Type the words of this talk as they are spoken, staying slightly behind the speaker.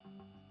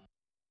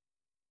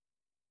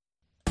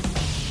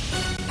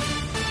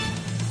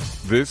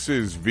This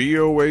is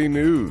VOA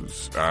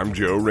News. I'm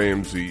Joe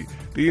Ramsey.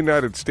 The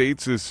United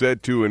States is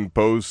set to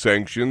impose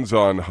sanctions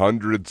on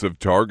hundreds of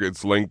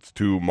targets linked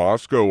to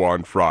Moscow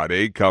on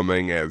Friday,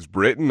 coming as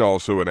Britain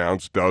also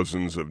announced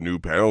dozens of new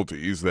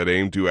penalties that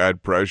aim to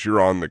add pressure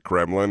on the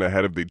Kremlin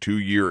ahead of the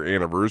 2-year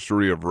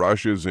anniversary of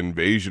Russia's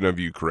invasion of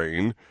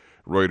Ukraine.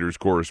 Reuters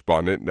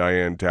correspondent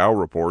Diane Tao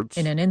reports.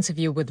 In an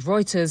interview with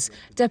Reuters,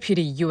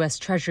 Deputy U.S.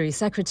 Treasury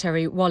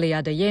Secretary Wally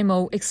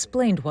Adeyemo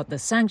explained what the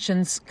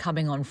sanctions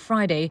coming on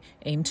Friday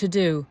aim to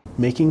do.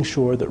 Making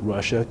sure that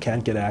Russia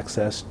can't get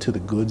access to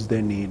the goods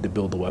they need to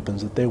build the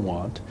weapons that they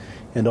want,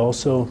 and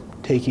also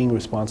taking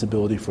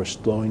responsibility for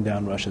slowing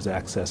down Russia's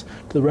access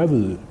to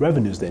the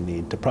revenues they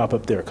need to prop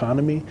up their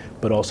economy,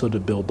 but also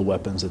to build the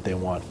weapons that they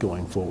want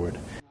going forward.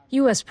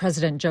 U.S.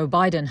 President Joe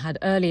Biden had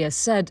earlier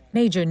said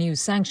major new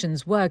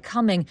sanctions were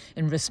coming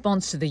in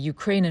response to the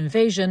Ukraine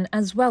invasion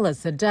as well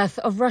as the death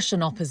of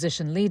Russian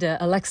opposition leader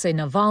Alexei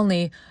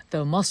Navalny,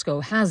 though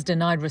Moscow has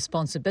denied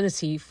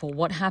responsibility for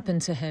what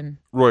happened to him.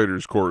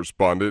 Reuters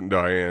correspondent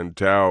Diane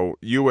Tao.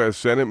 U.S.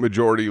 Senate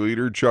Majority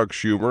Leader Chuck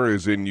Schumer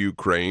is in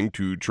Ukraine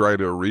to try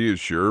to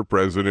reassure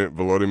President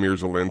Volodymyr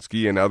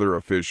Zelensky and other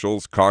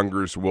officials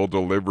Congress will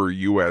deliver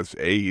U.S.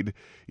 aid,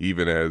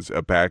 even as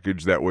a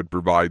package that would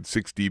provide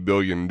 $60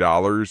 billion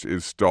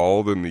is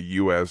stalled in the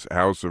U.S.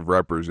 House of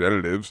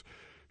Representatives.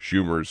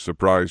 Schumer's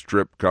surprise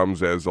trip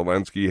comes as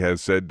Zelensky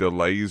has said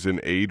delays in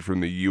aid from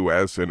the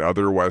U.S. and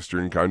other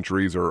Western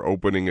countries are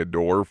opening a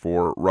door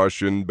for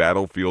Russian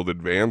battlefield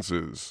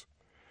advances.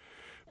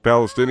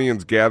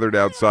 Palestinians gathered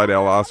outside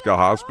Al-Aqsa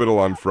Hospital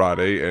on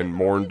Friday and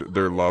mourned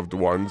their loved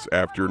ones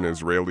after an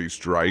Israeli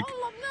strike.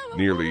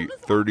 Nearly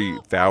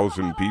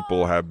 30,000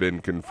 people have been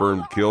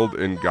confirmed killed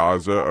in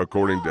Gaza,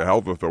 according to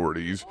health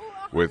authorities,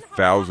 with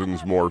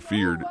thousands more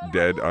feared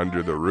dead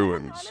under the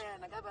ruins.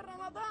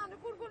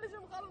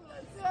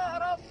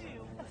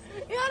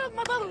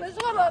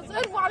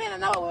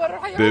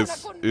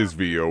 This is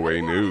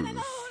VOA News.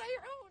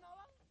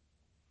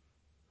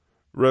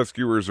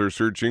 Rescuers are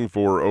searching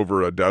for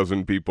over a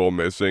dozen people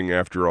missing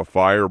after a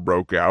fire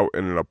broke out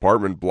in an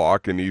apartment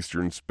block in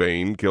eastern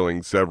Spain,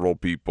 killing several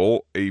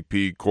people.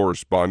 AP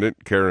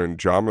correspondent Karen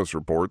Chamas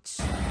reports.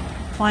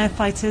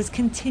 Firefighters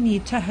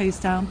continued to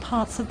hose down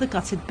parts of the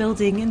gutted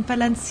building in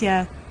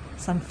Valencia,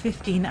 some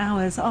 15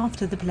 hours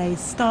after the blaze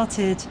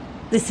started.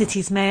 The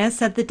city's mayor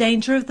said the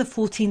danger of the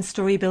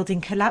 14-story building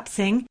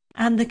collapsing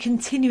and the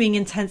continuing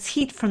intense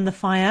heat from the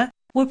fire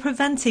were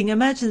preventing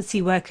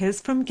emergency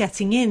workers from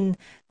getting in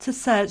to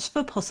search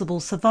for possible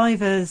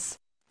survivors.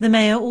 The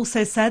mayor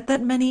also said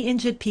that many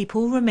injured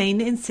people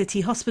remain in city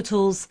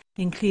hospitals,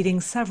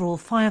 including several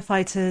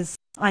firefighters.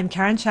 I'm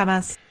Karen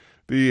Chamas.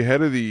 The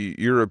head of the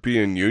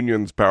European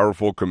Union's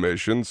powerful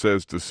commission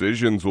says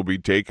decisions will be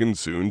taken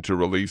soon to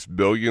release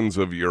billions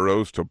of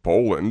euros to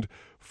Poland,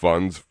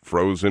 funds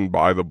frozen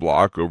by the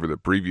bloc over the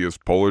previous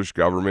Polish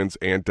government's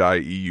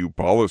anti-EU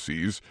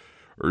policies.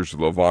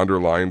 Ursula von der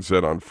Leyen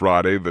said on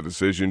Friday the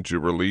decision to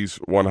release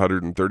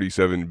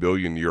 137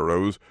 billion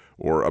euros,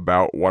 or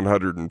about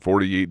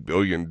 $148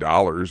 billion,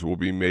 will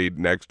be made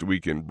next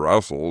week in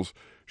Brussels.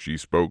 She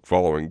spoke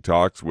following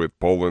talks with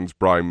Poland's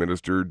Prime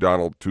Minister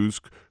Donald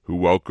Tusk, who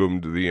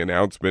welcomed the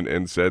announcement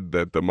and said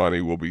that the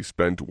money will be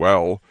spent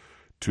well.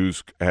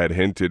 Tusk had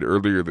hinted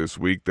earlier this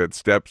week that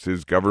steps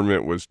his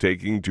government was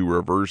taking to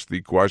reverse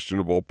the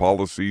questionable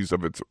policies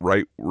of its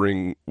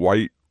right-wing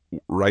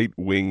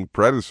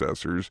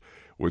predecessors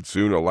would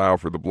soon allow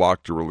for the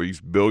bloc to release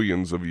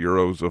billions of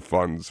euros of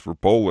funds for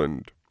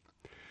Poland.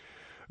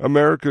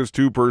 America's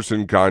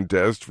two-person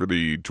contest for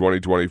the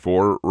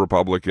 2024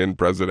 Republican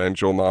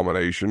presidential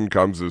nomination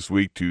comes this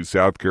week to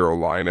South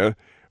Carolina,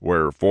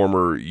 where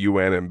former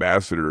UN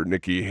Ambassador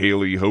Nikki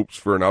Haley hopes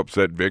for an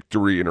upset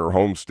victory in her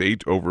home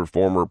state over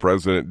former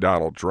President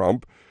Donald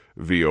Trump.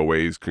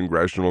 VOA's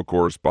congressional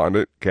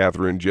correspondent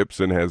Katherine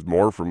Gibson has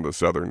more from the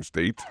southern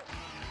state.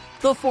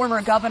 The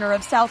former governor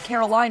of South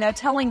Carolina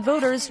telling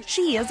voters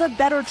she is a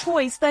better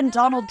choice than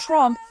Donald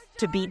Trump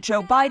to beat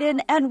Joe Biden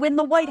and win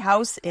the White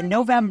House in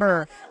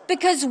November.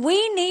 Because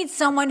we need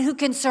someone who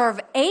can serve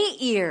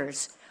 8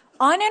 years,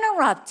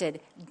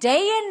 uninterrupted,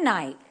 day and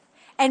night,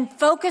 and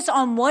focus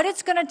on what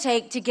it's going to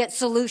take to get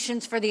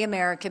solutions for the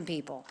American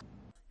people.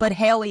 But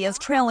Haley is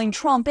trailing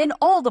Trump in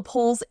all the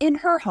polls in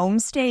her home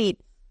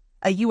state.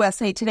 A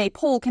USA Today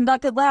poll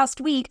conducted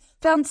last week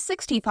found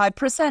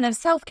 65% of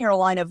South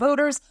Carolina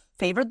voters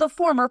favored the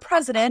former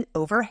president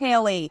over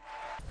Haley.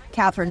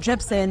 Katherine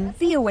Gibson,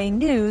 VOA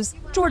News,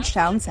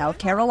 Georgetown, South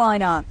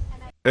Carolina.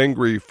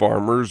 Angry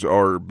farmers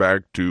are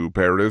back to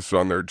Paris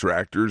on their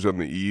tractors on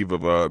the eve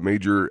of a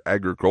major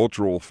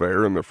agricultural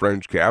fair in the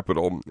French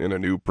capital in a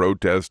new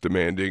protest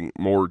demanding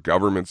more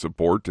government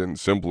support and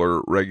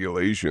simpler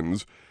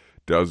regulations.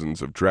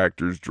 Dozens of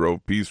tractors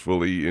drove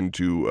peacefully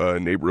into a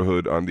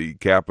neighborhood on the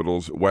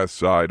capital's west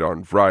side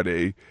on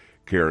Friday,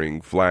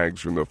 carrying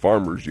flags from the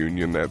farmers'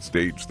 union that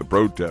staged the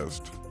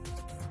protest.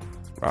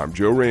 I'm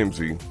Joe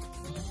Ramsey,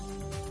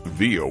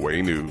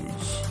 VOA News.